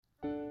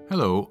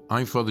Hello,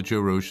 I'm Father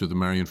Joe Roche of the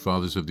Marian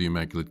Fathers of the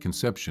Immaculate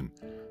Conception.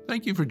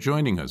 Thank you for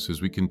joining us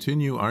as we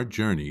continue our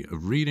journey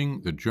of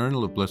reading the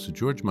Journal of Blessed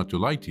George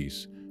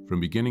Matulaitis from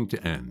beginning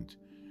to end.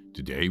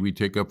 Today we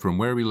take up from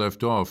where we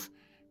left off,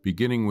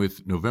 beginning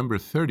with November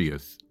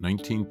 30th,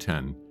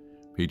 1910,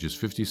 pages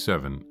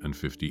 57 and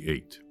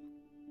 58.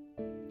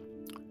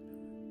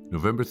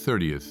 November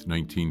 30th,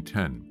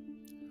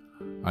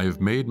 1910. I have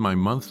made my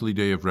monthly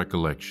day of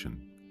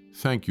recollection.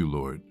 Thank you,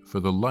 Lord, for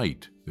the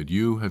light that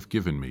you have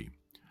given me.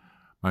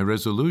 My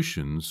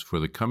resolutions for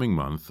the coming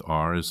month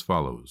are as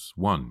follows.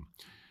 1.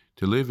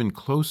 To live in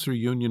closer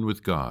union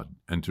with God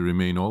and to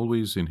remain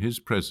always in His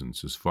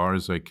presence as far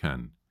as I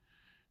can.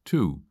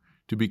 2.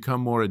 To become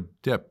more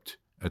adept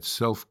at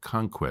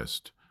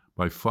self-conquest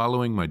by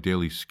following my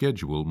daily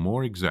schedule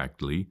more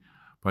exactly,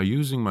 by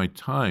using my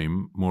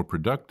time more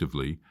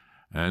productively,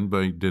 and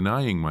by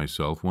denying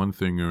myself one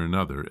thing or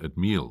another at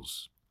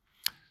meals.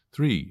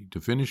 3. To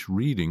finish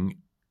reading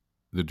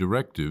the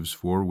directives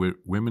for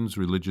women's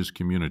religious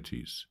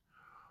communities.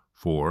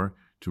 4.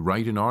 To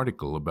write an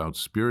article about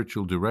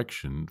spiritual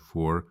direction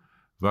for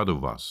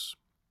Vadovas.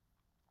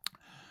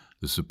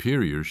 The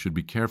superior should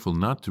be careful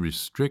not to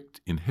restrict,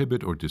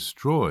 inhibit, or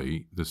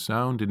destroy the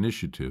sound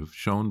initiative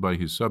shown by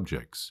his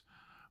subjects,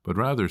 but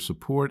rather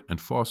support and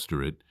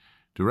foster it,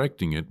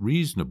 directing it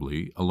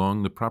reasonably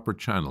along the proper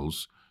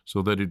channels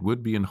so that it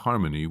would be in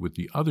harmony with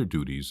the other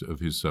duties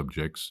of his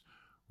subjects,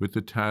 with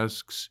the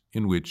tasks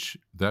in which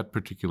that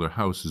particular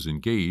house is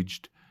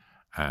engaged,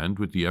 and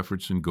with the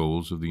efforts and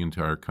goals of the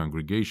entire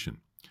congregation.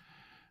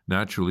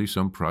 Naturally,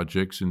 some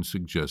projects and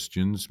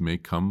suggestions may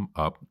come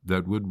up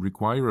that would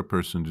require a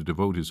person to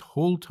devote his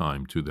whole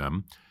time to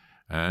them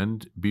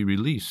and be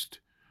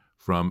released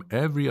from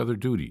every other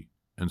duty.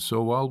 And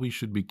so while we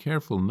should be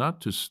careful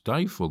not to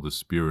stifle the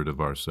spirit of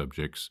our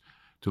subjects,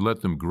 to let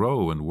them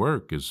grow and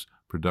work as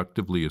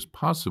productively as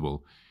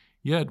possible,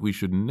 yet we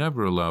should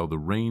never allow the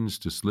reins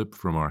to slip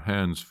from our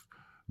hands,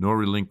 nor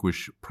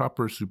relinquish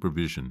proper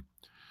supervision.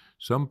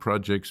 Some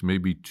projects may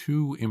be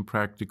too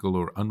impractical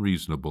or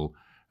unreasonable,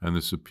 and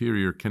the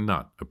superior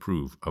cannot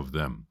approve of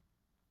them.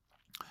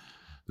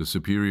 The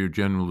superior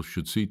general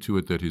should see to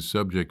it that his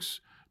subjects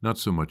not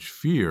so much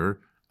fear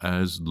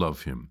as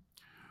love him.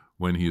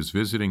 When he is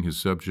visiting his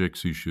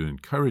subjects, he should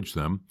encourage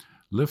them,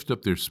 lift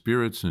up their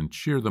spirits, and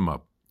cheer them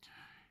up.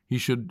 He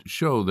should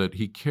show that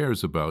he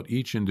cares about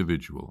each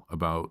individual,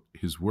 about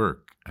his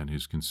work and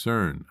his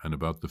concern, and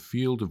about the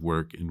field of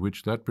work in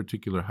which that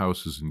particular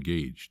house is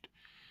engaged.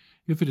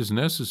 If it is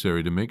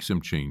necessary to make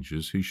some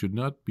changes, he should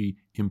not be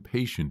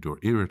impatient or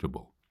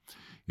irritable.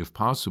 If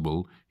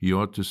possible, he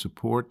ought to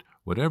support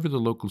whatever the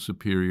local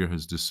superior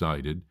has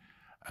decided,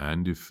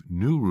 and if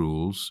new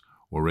rules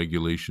or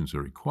regulations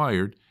are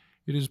required,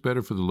 it is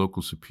better for the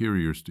local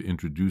superiors to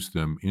introduce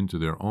them into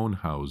their own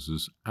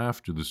houses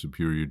after the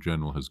superior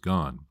general has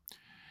gone.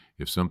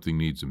 If something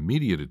needs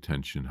immediate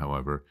attention,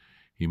 however,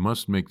 he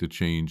must make the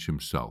change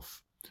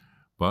himself.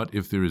 But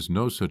if there is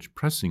no such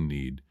pressing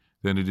need,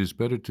 then it is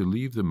better to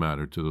leave the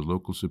matter to the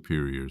local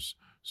superiors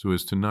so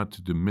as not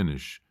to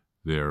diminish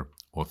their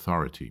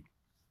authority.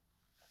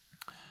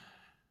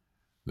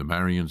 The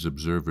Marians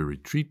observe a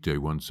retreat day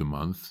once a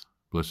month.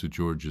 Blessed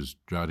George is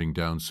jotting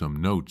down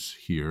some notes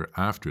here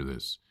after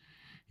this.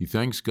 He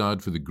thanks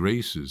God for the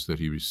graces that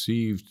he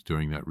received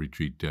during that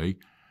retreat day,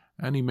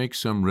 and he makes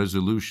some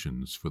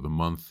resolutions for the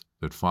month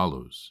that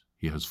follows.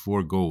 He has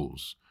 4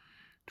 goals: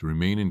 to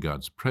remain in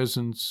God's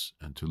presence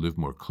and to live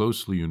more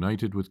closely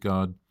united with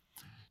God,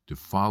 to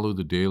follow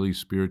the daily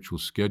spiritual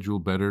schedule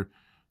better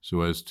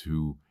so as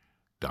to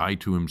die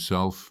to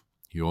himself.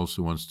 He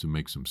also wants to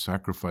make some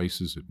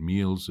sacrifices at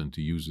meals and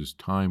to use his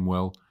time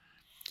well,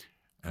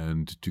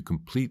 and to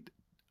complete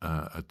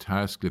a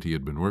task that he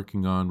had been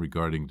working on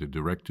regarding the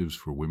directives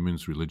for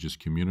women's religious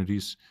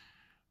communities.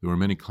 There were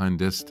many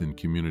clandestine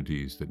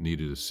communities that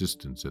needed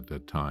assistance at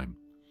that time.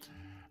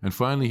 And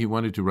finally, he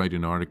wanted to write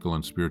an article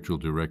on spiritual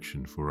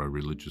direction for our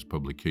religious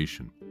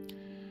publication.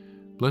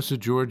 Blessed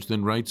George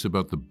then writes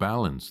about the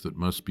balance that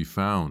must be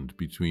found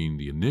between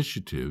the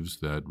initiatives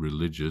that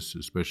religious,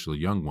 especially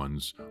young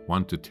ones,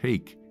 want to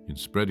take in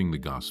spreading the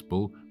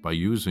gospel by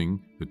using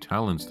the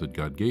talents that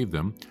God gave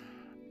them,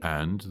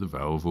 and the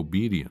vow of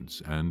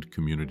obedience and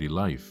community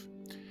life.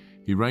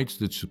 He writes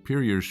that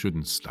superiors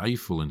shouldn't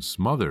stifle and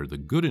smother the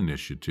good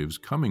initiatives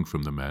coming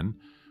from the men,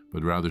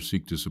 but rather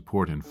seek to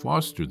support and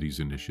foster these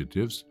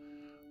initiatives.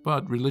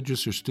 But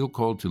religious are still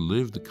called to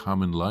live the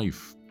common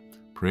life,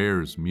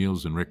 prayers,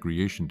 meals, and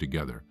recreation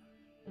together.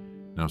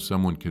 Now,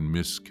 someone can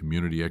miss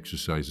community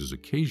exercises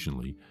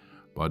occasionally,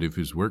 but if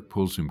his work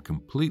pulls him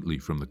completely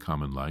from the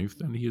common life,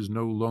 then he is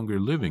no longer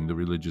living the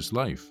religious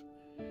life.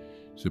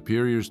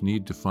 Superiors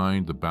need to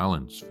find the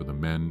balance for the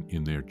men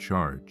in their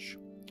charge.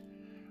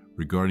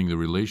 Regarding the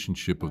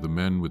relationship of the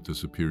men with the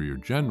superior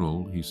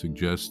general, he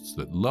suggests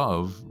that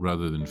love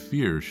rather than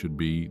fear should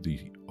be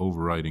the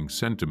overriding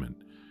sentiment.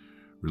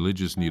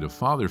 Religious need a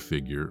father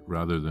figure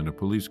rather than a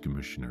police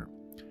commissioner.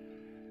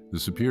 The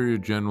Superior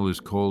General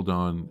is called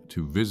on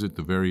to visit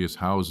the various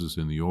houses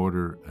in the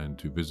order and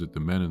to visit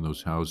the men in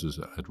those houses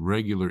at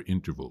regular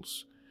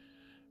intervals.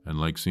 And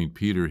like St.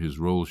 Peter, his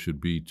role should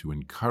be to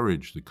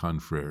encourage the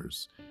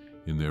confreres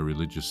in their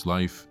religious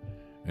life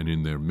and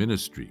in their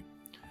ministry.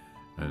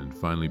 And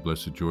finally,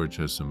 Blessed George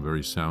has some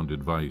very sound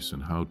advice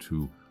on how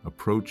to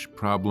approach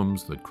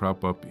problems that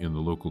crop up in the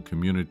local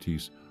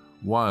communities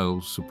while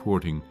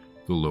supporting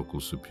the local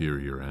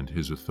superior and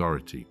his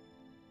authority.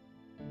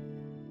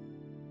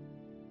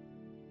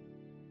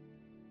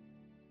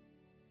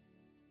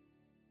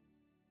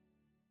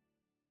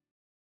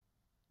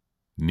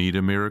 Need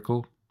a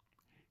miracle?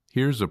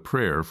 Here's a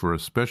prayer for a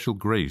special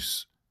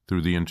grace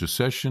through the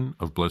intercession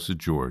of Blessed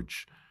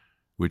George,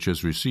 which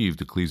has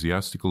received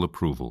ecclesiastical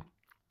approval.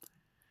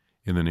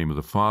 In the name of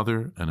the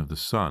Father, and of the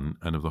Son,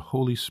 and of the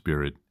Holy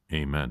Spirit.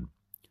 Amen.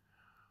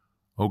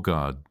 O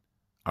God,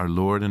 our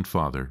Lord and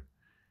Father,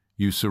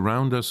 you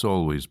surround us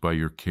always by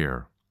your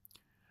care.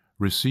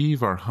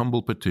 Receive our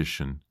humble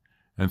petition,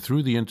 and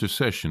through the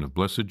intercession of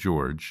Blessed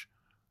George,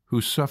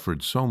 who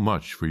suffered so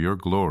much for your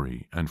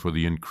glory and for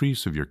the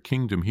increase of your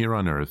kingdom here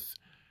on earth,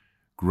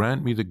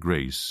 grant me the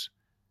grace,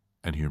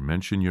 and here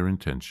mention your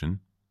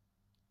intention,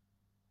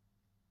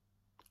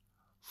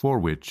 for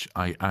which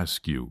I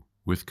ask you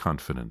with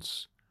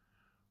confidence,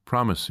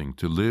 promising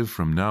to live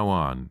from now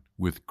on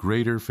with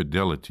greater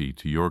fidelity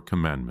to your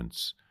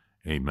commandments.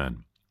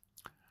 Amen.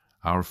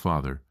 Our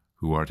Father,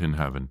 who art in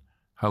heaven,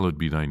 hallowed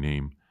be thy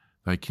name.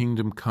 Thy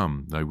kingdom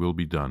come, thy will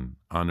be done,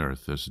 on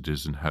earth as it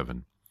is in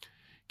heaven.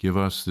 Give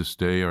us this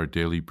day our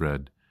daily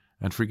bread,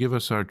 and forgive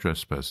us our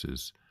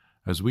trespasses,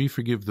 as we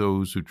forgive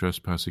those who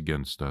trespass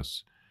against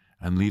us.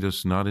 And lead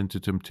us not into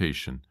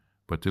temptation,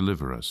 but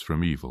deliver us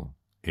from evil.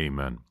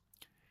 Amen.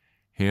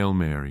 Hail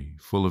Mary,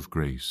 full of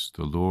grace,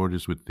 the Lord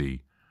is with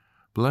thee.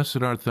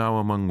 Blessed art thou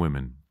among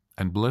women,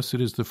 and blessed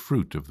is the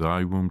fruit of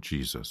thy womb,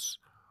 Jesus.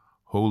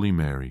 Holy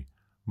Mary,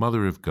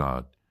 Mother of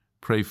God,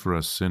 pray for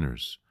us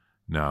sinners,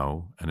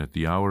 now and at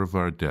the hour of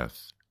our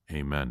death.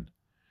 Amen.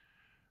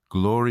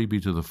 Glory be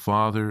to the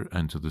Father,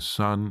 and to the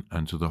Son,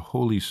 and to the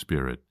Holy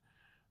Spirit,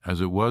 as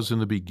it was in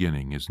the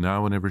beginning, is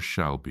now, and ever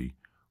shall be,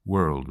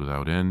 world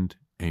without end.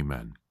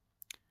 Amen.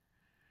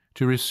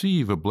 To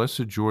receive a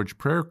Blessed George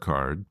prayer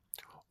card,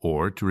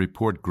 or to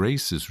report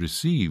graces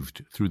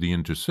received through the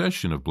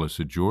intercession of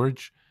Blessed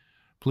George,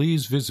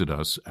 please visit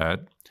us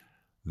at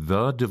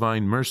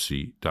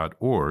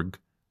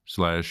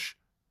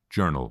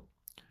thedivinemercy.org/journal.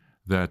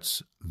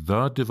 That's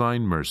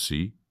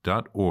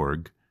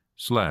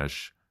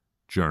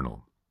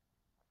thedivinemercy.org/journal.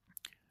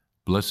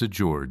 Blessed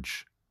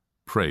George,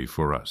 pray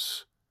for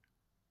us.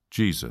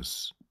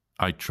 Jesus,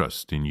 I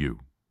trust in you.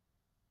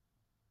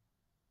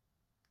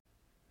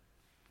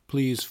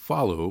 Please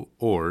follow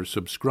or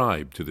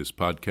subscribe to this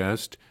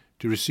podcast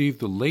to receive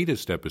the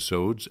latest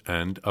episodes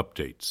and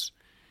updates.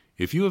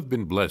 If you have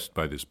been blessed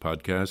by this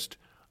podcast,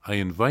 I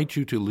invite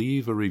you to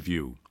leave a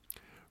review.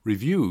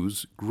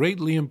 Reviews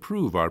greatly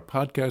improve our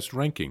podcast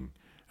ranking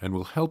and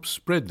will help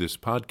spread this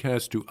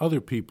podcast to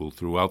other people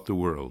throughout the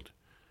world.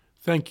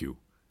 Thank you,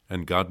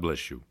 and God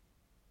bless you.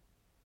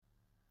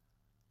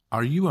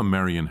 Are you a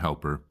Marian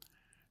helper?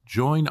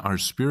 Join our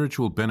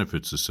Spiritual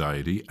Benefit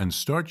Society and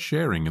start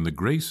sharing in the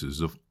graces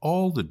of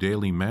all the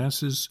daily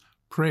masses,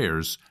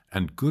 prayers,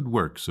 and good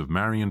works of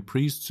Marian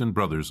priests and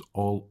brothers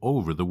all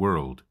over the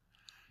world.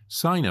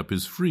 Sign up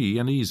is free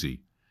and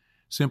easy.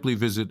 Simply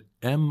visit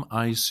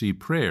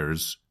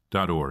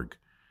micprayers.org.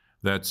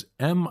 That's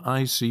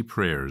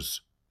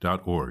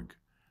micprayers.org.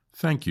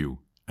 Thank you,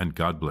 and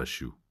God bless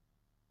you.